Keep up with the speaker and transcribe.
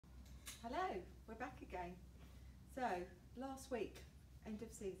Hello, we're back again. So, last week, end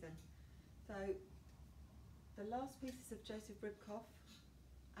of season. So, the last pieces of Joseph Ribkoff,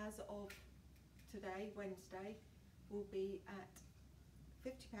 as of today, Wednesday, will be at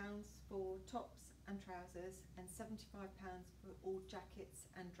 £50 for tops and trousers and £75 for all jackets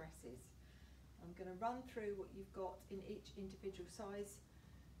and dresses. I'm going to run through what you've got in each individual size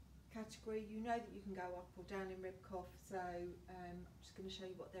category. You know that you can go up or down in Ribkoff, so I'm just going to show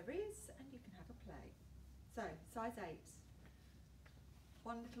you what there is and you can have a play. So, size 8.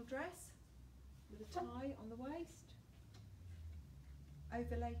 One little dress with a tie on the waist,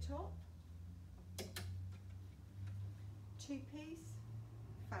 overlay top, 2-piece,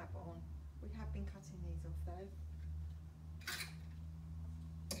 fab on. We have been cutting these off though.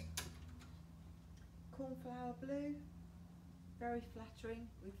 Cornflower blue, very flattering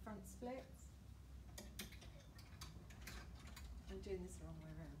with front splits. I'm doing this the wrong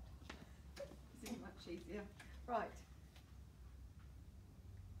way around. This is much easier. Right.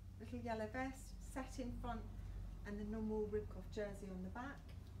 Little yellow vest, satin front and the normal Ribkoff jersey on the back.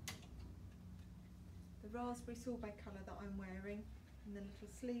 The raspberry sorbet colour that I'm wearing and the little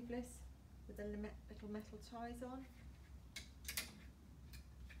sleeveless with the little metal ties on.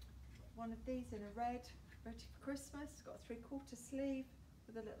 One of these in a red, ready for Christmas. Got a 3/4 sleeve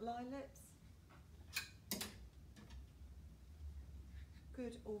with the little eyelets.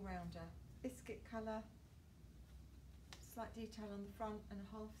 Good all-rounder. Biscuit colour, slight detail on the front and a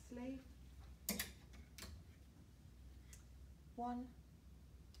half sleeve. One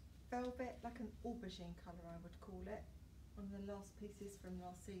velvet, like an aubergine colour I would call it. One of the last pieces from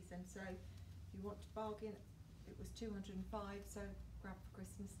last season. So if you want to bargain, it was 205, so grab for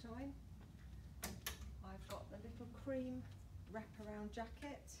Christmas time. I've got the little cream wraparound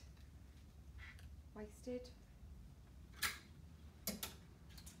jacket, waisted.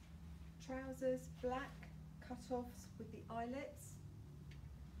 Trousers, black, cut-offs with the eyelets.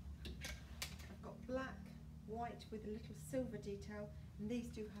 I've got black, white with a little silver detail, and these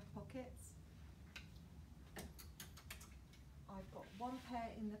do have pockets. I've got one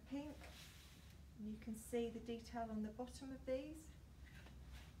pair in the pink, and you can see the detail on the bottom of these.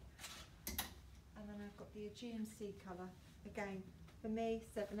 And then I've got the Aegean Sea colour, again, for me,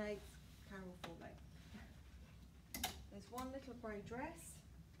 7/8, Carol 4/8. There's one little grey dress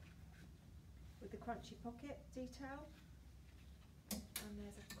with the crunchy pocket detail, and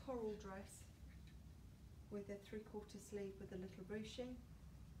there's a coral dress with a 3/4 sleeve with a little ruching.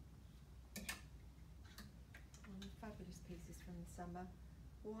 One of the fabulous pieces from the summer,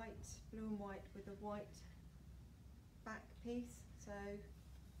 white, blue and white with a white back piece, so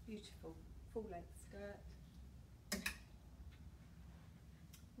beautiful, full length skirt.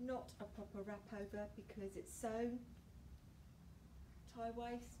 Not a proper wrap over because it's sewn, tie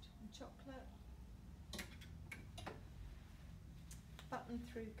waist and chocolate. Button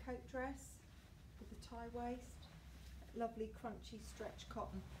through coat dress with the tie waist, lovely crunchy stretch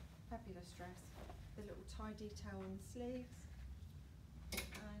cotton, fabulous dress. The little tie detail on the sleeves,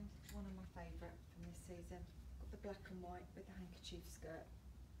 and one of my favourite from this season, got the black and white with the handkerchief skirt.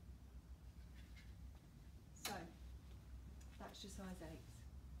 So that's your size 8.